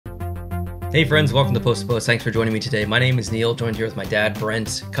Hey friends, welcome to Post to Post. Thanks for joining me today. My name is Neil, joined here with my dad,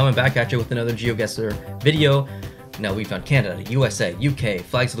 Brent, coming back at you with another Geoguessr video. Now we've done Canada, USA, UK,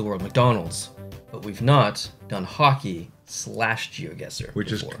 flags of the world, McDonald's, but we've not done hockey / Geoguessr.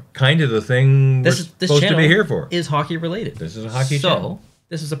 Which before. is kind of the thing we're supposed to be here for. Is hockey related. This is a hockey channel. So,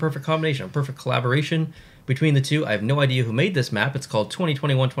 this is a perfect combination, a perfect collaboration between the two. I have no idea who made this map. It's called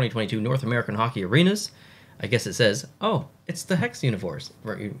 2021-2022 North American Hockey Arenas. I guess it says, oh, it's the Hex universe.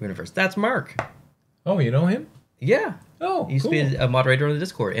 That's Mark. Oh, you know him? Yeah. Oh, he used to be a moderator on the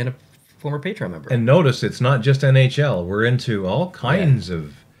Discord and a former Patreon member. And notice it's not just NHL. We're into all kinds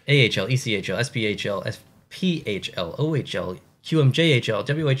of... AHL, ECHL, SPHL, SPHL, OHL, QMJHL,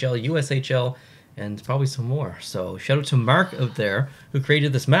 WHL, USHL, and probably some more. So shout out to Mark out there who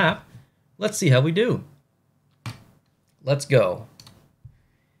created this map. Let's see how we do. Let's go.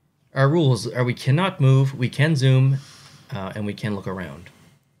 Our rules are we cannot move, we can zoom, and we can look around.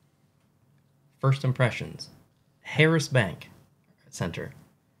 First impressions. Harris Bank Center.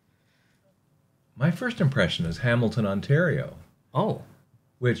 My first impression is Hamilton, Ontario. Oh.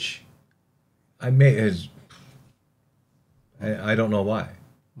 Which I don't know why.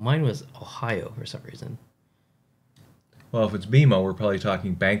 Mine was Ohio for some reason. Well, if it's BMO, we're probably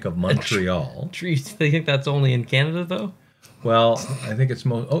talking Bank of Montreal. Do you think that's only in Canada, though? Well, I think it's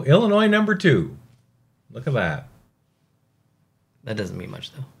most... Oh, Illinois #2. Look at that. That doesn't mean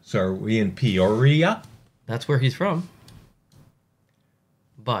much, though. So are we in Peoria? That's where he's from.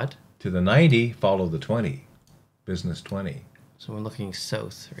 But... To the 90, follow the 20. Business 20. So we're looking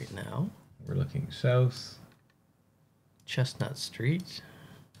south right now. We're looking south. Chestnut Street.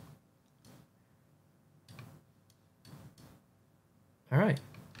 All right.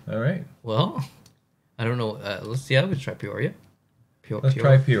 All right. Well... I don't know. Let's see. Let's try Peoria. Let's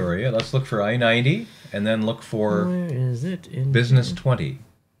try Peoria. Let's look for I-90 and then look for where is it in Business 20.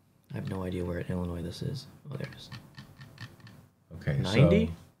 I have no idea where in Illinois this is. Oh, there it is. Okay, 90?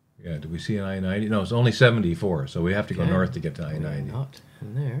 So, yeah, do we see an I-90? No, it's only 74, so we have to go north to get to I-90. We're not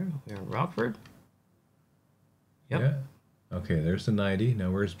in there. We're in Rockford. Yep. Yeah. Okay, there's the 90.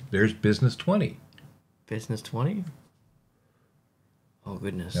 Now there's Business 20. Business 20? Oh,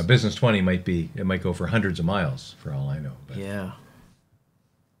 goodness. Now, Business 20 might go for hundreds of miles, for all I know. But. Yeah.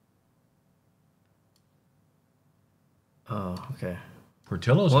 Oh, okay.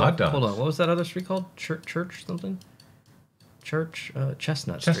 Portillo's hot dogs. Hold on. What was that other street called? Church something?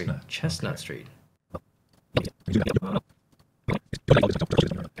 Chestnut Street. Chestnut Street.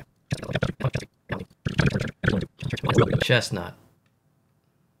 Chestnut.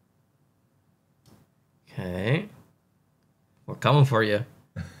 Okay. We're coming for you.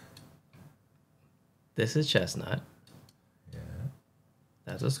 This is Chestnut. Yeah.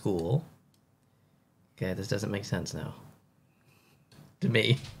 That's a school. Okay, this doesn't make sense now. To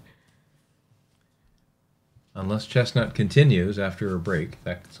me. Unless Chestnut continues after a break.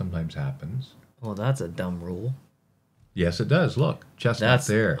 That sometimes happens. Well, that's a dumb rule. Yes, it does. Look, Chestnut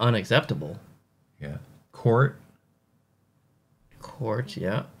there. That's unacceptable. Yeah. Court,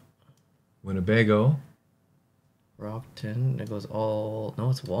 yeah. Winnebago. Rockton, it goes all...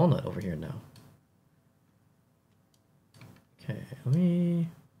 No, it's Walnut over here now. Okay, let me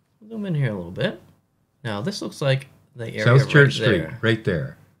zoom in here a little bit. Now, this looks like the area South Church right Street, there. right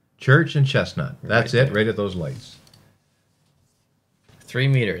there. Church and Chestnut. That's Right it, there. right at those lights. 3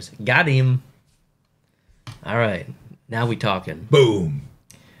 meters. Got him. All right, now we talking. Boom.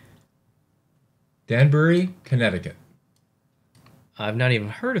 Danbury, Connecticut. I've not even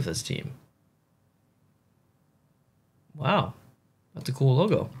heard of this team. Wow, that's a cool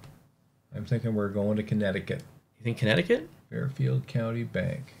logo. I'm thinking we're going to Connecticut. You think Connecticut? Fairfield County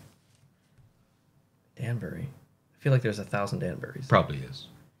Bank. Danbury. I feel like there's 1,000 Danburys. Probably is.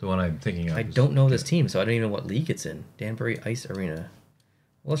 The one I'm thinking of. I don't know this team, so I don't even know what league it's in. Danbury Ice Arena.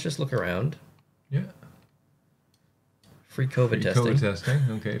 Well, let's just look around. Yeah. Free COVID testing. COVID testing.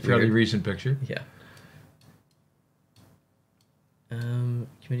 Okay. Fairly recent picture. Yeah.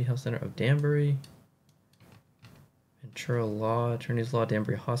 Community Health Center of Danbury. Ventura Law, Attorney's Law,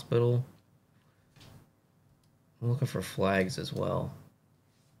 Danbury Hospital. I'm looking for flags as well.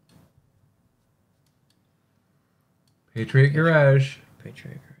 Patriot Garage.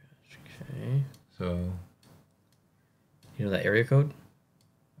 Patriot Garage. Okay. So. You know that area code?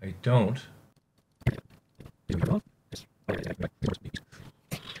 I don't.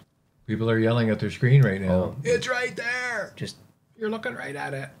 People are yelling at their screen right now. Oh. It's right there. Just You're looking right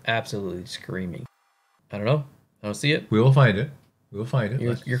at it. absolutely screaming. I don't know. I don't see it. We will find it. We'll find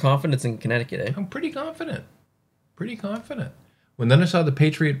it. Your confidence in Connecticut, eh? I'm pretty confident. Pretty confident. When then I saw the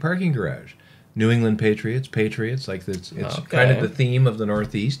Patriot parking garage. New England Patriots, Patriots. Like it's Okay. kind of the theme of the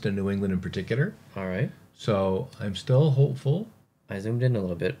Northeast and New England in particular. All right. So I'm still hopeful. I zoomed in a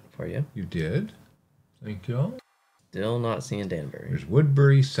little bit for you. You did. Thank you. Still not seeing Danbury. There's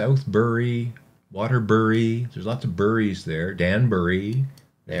Woodbury, Southbury, Waterbury. There's lots of buries there. Danbury.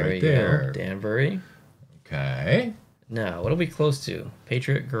 There right we there. go. Danbury. Okay. Now, what are we close to?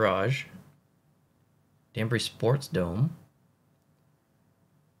 Patriot Garage. Danbury Sports Dome.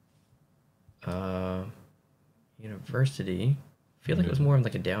 University. I feel like it was more of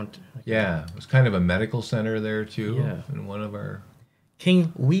like a downtown. Yeah, it was kind of a medical center there too. Yeah. In one of our.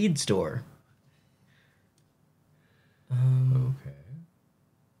 King Weed Store. Okay.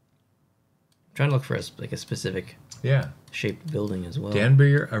 Trying to look for a specific Yeah. shaped building as well.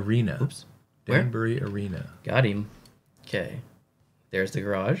 Danbury Arena. Oops. Where? Danbury Arena. Got him. Okay. There's the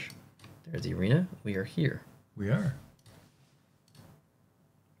garage. There's the arena. We are here. We are.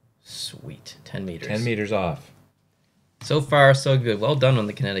 Sweet. 10 meters. 10 meters off. So far, so good. Well done on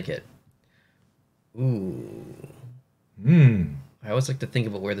the Connecticut. Ooh. I always like to think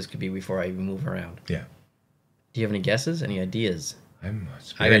about where this could be before I even move around. Yeah. Do you have any guesses? Any ideas?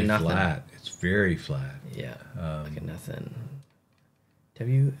 It's I very got nothing. flat. It's very flat. Yeah. I got nothing.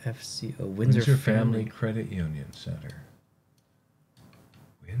 WFCO. Windsor, Windsor Family Credit Union Center.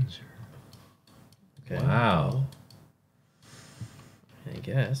 Windsor. Okay. Wow. I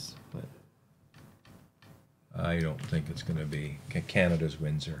guess. But I don't think it's going to be Canada's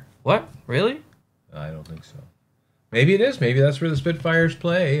Windsor. what? Really? I don't think so. Maybe it is. Maybe that's where the Spitfires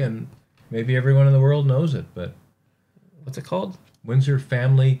play, and maybe everyone in the world knows it. But What's it called? Windsor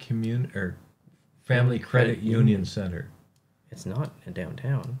Family Credit Union Center. It's not in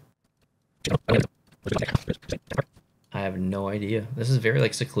downtown. I have no idea. This is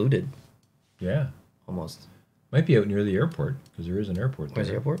very secluded, Yeah. almost. Might be out near the airport, because there is an airport there. Where's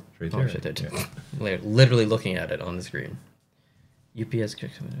the airport? It's right Oh, there. shit, there too. Yeah. Literally looking at it on the screen. UPS.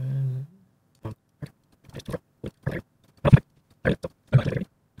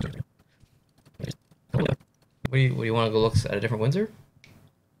 What do you want to go look at a different Windsor?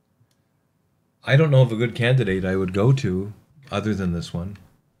 I don't know of a good candidate I would go to other than this one.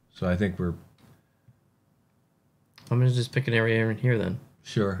 So I think we're I'm gonna just pick an area in here then.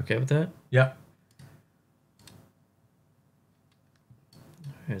 sure. Okay with that? Yeah.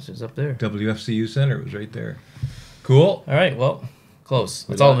 This is up there. WFCU Center was right there. Cool. All right. Well, close.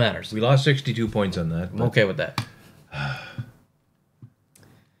 That's all that matters. We lost 62 points on that. I'm okay with that.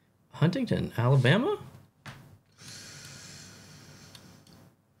 Huntington, Alabama.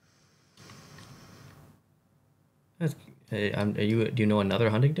 That's, hey, do you know another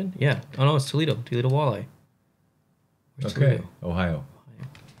Huntington? Yeah. Oh no, it's Toledo. Toledo Walleye. Where's Okay. Toledo? Ohio.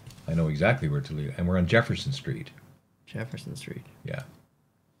 I know exactly where Toledo, and we're on Jefferson Street. Jefferson Street. Yeah.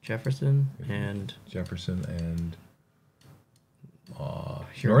 Jefferson and Jefferson and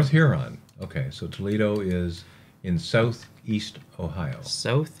Huron. North Huron. Okay, so Toledo is in southeast Ohio.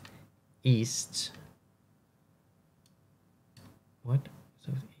 Southeast. What?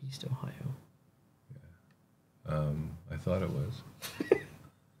 Southeast Ohio. I thought it was.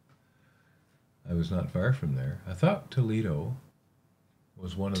 I was not far from there. I thought Toledo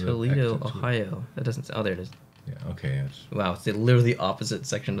was one of Toledo, the Ohio. That doesn't. Oh, there it is. Yeah. Okay. It's, Wow, it's literally the opposite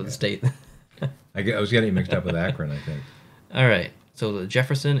section of the state. I was getting mixed up with Akron. I think. All right. So the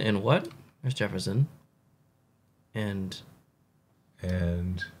Jefferson and what? There's Jefferson. And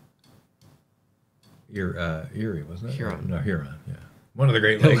Erie, wasn't it? Huron. No, Huron. Yeah. One of the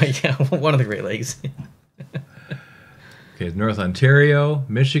Great Lakes. yeah, one of the Great Lakes. Okay, North Ontario,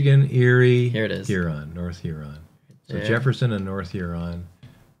 Michigan, Erie. Here it is. Huron, North Huron. So There. Jefferson and North Huron,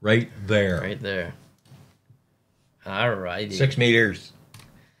 right there. Right there. All righty. 6 meters.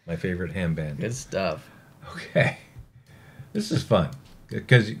 My favorite ham band. Good stuff. Okay. This is fun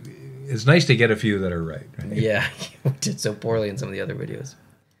because it's nice to get a few that are right. Yeah, we did so poorly in some of the other videos.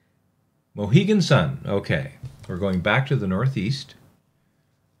 Mohegan Sun. Okay. We're going back to the Northeast.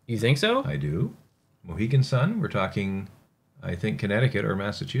 You think so? I do. Mohegan Sun. We're talking, I think, Connecticut or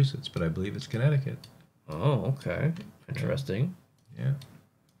Massachusetts, but I believe it's Connecticut. Oh, okay. Interesting. Yeah.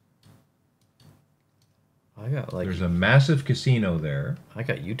 I got There's a massive casino there. I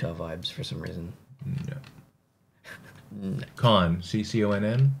got Utah vibes for some reason. No. No. Con,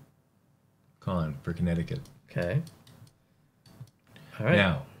 C-C-O-N-N. Con for Connecticut. Okay. All right.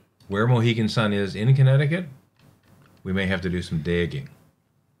 Now, where Mohegan Sun is in Connecticut, we may have to do some digging.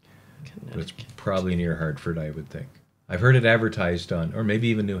 But it's probably near Hartford, I would think. I've heard it advertised on, or maybe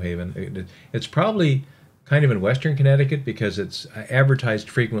even New Haven. It's probably kind of in Western Connecticut because it's advertised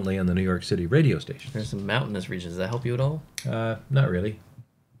frequently on the New York City radio stations. There's some mountainous regions. Does that help you at all? Not really.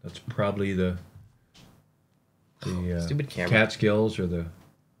 That's probably the stupid camera. Catskills or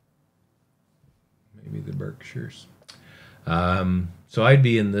maybe the Berkshires. So I'd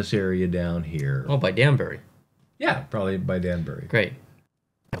be in this area down here. Oh, by Danbury. Yeah, probably by Danbury. Great.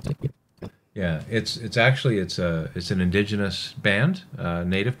 Yeah, it's an indigenous band,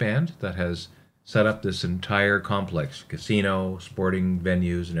 native band that has set up this entire complex, casino, sporting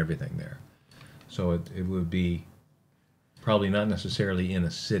venues, and everything there. So it would be probably not necessarily in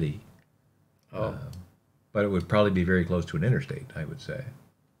a city, but it would probably be very close to an interstate, I would say.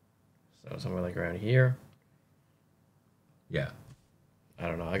 So somewhere like around here. Yeah. I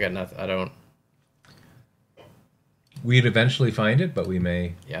don't know. I got nothing. I don't. We'd eventually find it, but we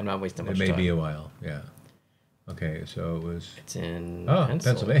may. Yeah, I'm not wasting much time. It may be a time. while. Yeah. Okay, so it was. It's in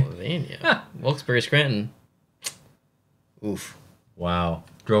Pennsylvania. Wilkes-Barre, Scranton. Oof. Wow.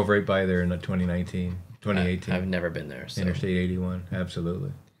 Drove right by there in 2018. I've never been there. So. Interstate 81.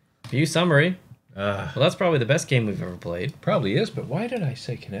 Absolutely. View summary. Well, that's probably the best game we've ever played. Probably is, but why did I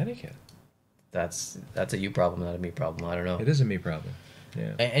say Connecticut? That's a you problem, not a me problem. I don't know. It is a me problem.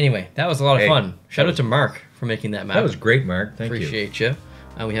 Yeah. Anyway, that was a lot of fun. Shout out to Mark for making that map. That was great, Mark. Thank you. Appreciate you.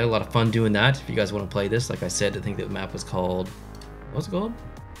 We had a lot of fun doing that. If you guys want to play this, like I said, I think the map was called, what was it called?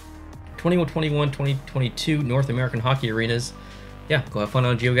 2021, 2022 North American Hockey Arenas. Yeah, go have fun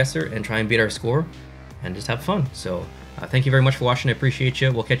on Geoguessr and try and beat our score and just have fun. So thank you very much for watching. I appreciate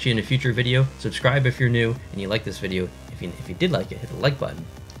you. We'll catch you in a future video. Subscribe if you're new and you like this video. If you did like it, hit the like button.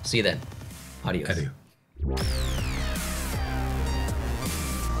 See you then. Adios. Adieu.